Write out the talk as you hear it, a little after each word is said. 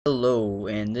Hello,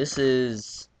 and this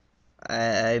is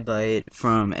iiBiTe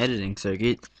from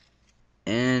EditingCircuit,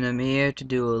 and I'm here to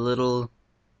do a little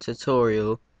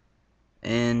tutorial,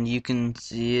 and you can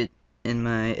see it in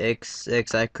my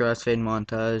xXicrossfade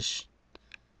montage,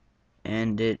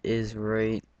 and it is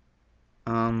right,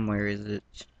 where is it?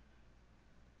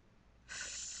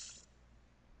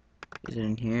 Is it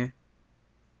in here?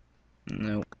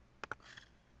 Nope.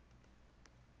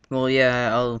 Well,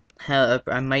 yeah,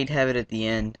 I might have it at the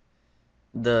end,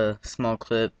 the small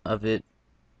clip of it,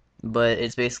 but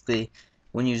it's basically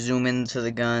when you zoom into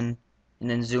the gun and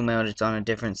then zoom out, it's on a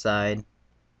different side.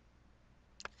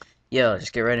 Yeah, let's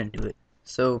get right into it.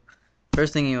 So,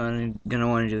 first thing gonna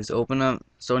want to do is open up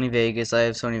Sony Vegas. I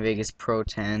have Sony Vegas Pro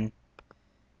 10.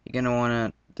 You're gonna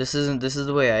wanna. This is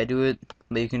the way I do it,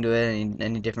 but you can do it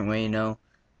any different way, you know.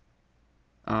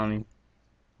 Um,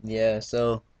 yeah.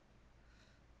 So,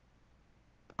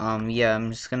 yeah.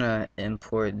 I'm just gonna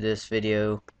import this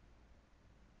video.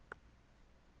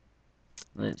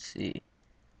 Let's see.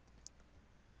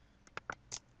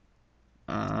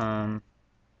 Um,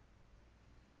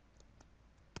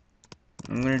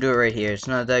 I'm gonna do it right here. It's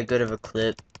not that good of a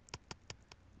clip,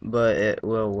 but it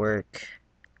will work.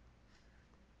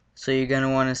 So you're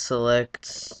gonna want to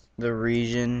select the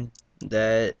region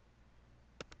that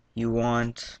you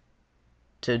want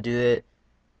to do it,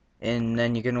 and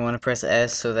then you're gonna want to press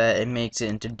S so that it makes it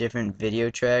into different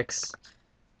video tracks,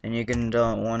 and you're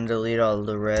gonna want to delete all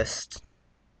the rest.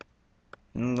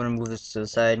 I'm gonna move this to the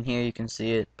side, and here you can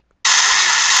see it.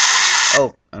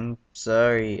 Oh, I'm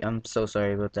sorry. I'm so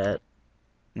sorry about that.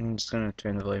 I'm just gonna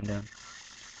turn the volume down.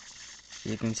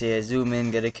 You can see I zoom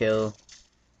in, get a kill,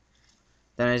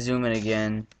 then I zoom in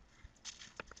again.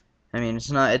 I mean, it's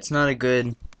not a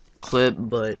good clip,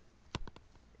 but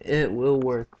it will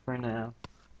work for now.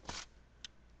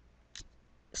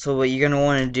 So what you're gonna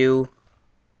want to do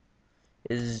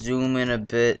is zoom in a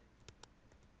bit,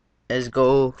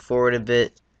 go forward a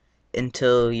bit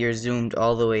until you're zoomed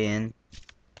all the way in,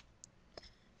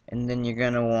 and then you're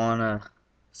gonna wanna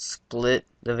split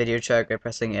the video track by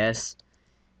pressing S,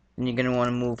 and you're gonna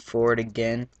wanna move forward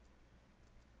again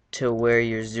to where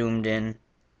you're zoomed in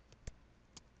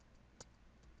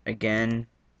again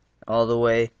all the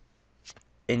way,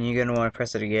 and you're gonna wanna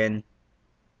press it again,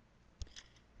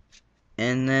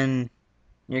 and then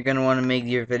you're gonna wanna make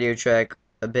your video track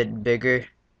a bit bigger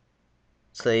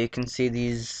so you can see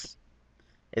these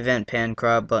event pan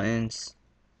crop buttons.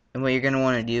 And what you're gonna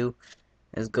wanna do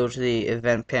is go to the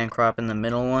event pan crop in the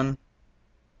middle one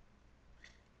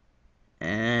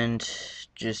and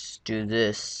just do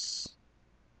this.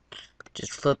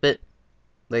 Just flip it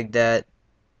like that,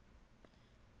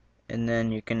 and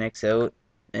then you can X out,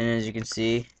 and as you can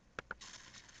see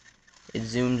it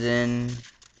zooms in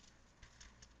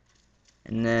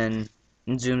and then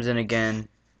it zooms in again,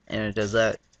 and it does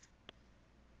that.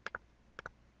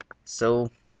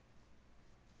 So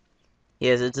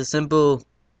yes, it's a simple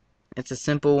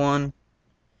one,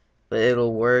 but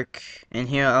it'll work. And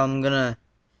here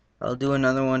I'll do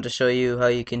another one to show you how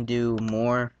you can do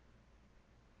more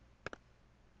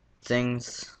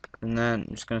things than that. I'm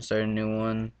just gonna start a new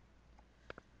one.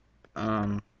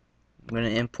 I'm gonna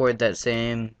import that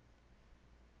same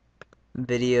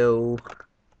video,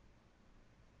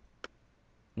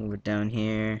 move it down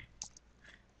here,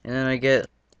 and then I get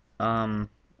a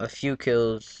few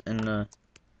kills in the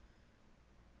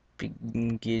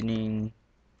beginning.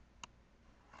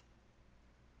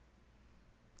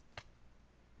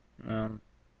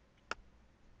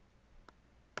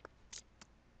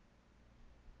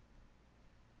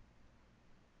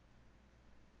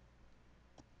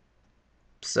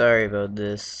 Sorry about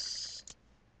this.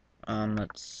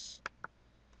 Let's.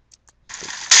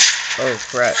 Oh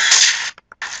crap.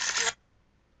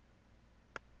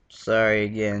 Sorry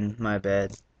again, my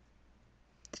bad.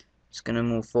 Just gonna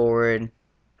move forward.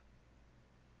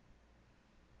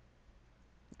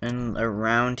 And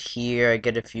around here I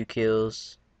get a few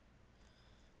kills.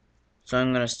 So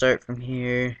I'm gonna start from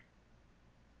here.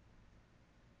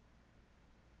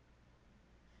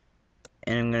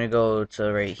 And I'm gonna go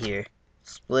to right here.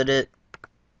 Split it.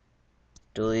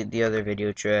 Delete the other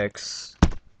video tracks.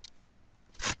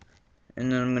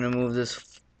 And then I'm gonna move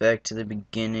this back to the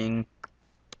beginning.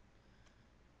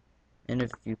 And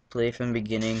if you play from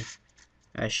beginning,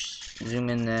 I zoom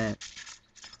in that.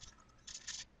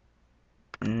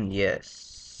 Yes.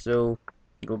 So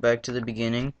go back to the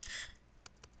beginning.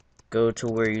 Go to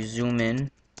where you zoom in.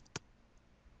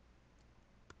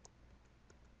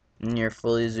 And you're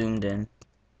fully zoomed in.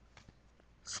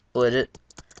 Split it.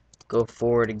 Go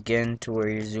forward again to where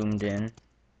you're zoomed in.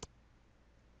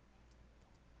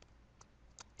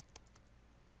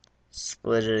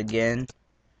 split it again,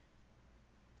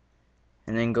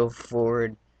 and then go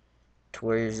forward to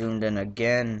where you're zoomed in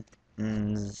again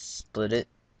and split it.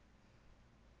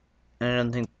 And I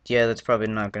don't think, yeah, that's probably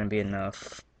not going to be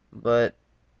enough, but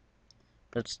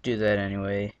let's do that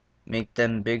anyway. Make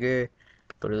them bigger,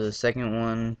 go to the second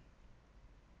one,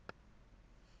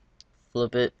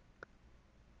 flip it,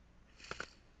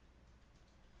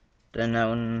 then that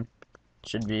one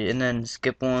should be, and then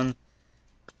skip one,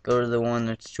 go to the one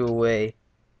that's two away,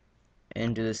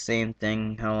 and do the same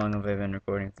thing. How long have I been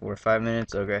recording for? 5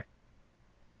 minutes? Okay.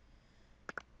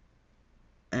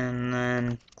 And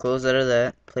then close out of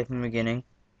that, play from the beginning.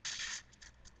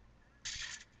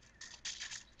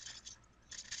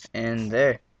 And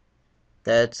there.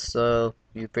 That's all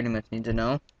you pretty much need to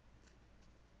know.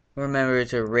 Remember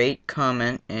to rate,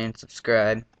 comment, and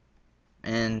subscribe.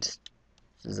 And this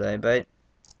is iiBiTe,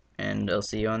 and I'll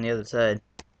see you on the other side.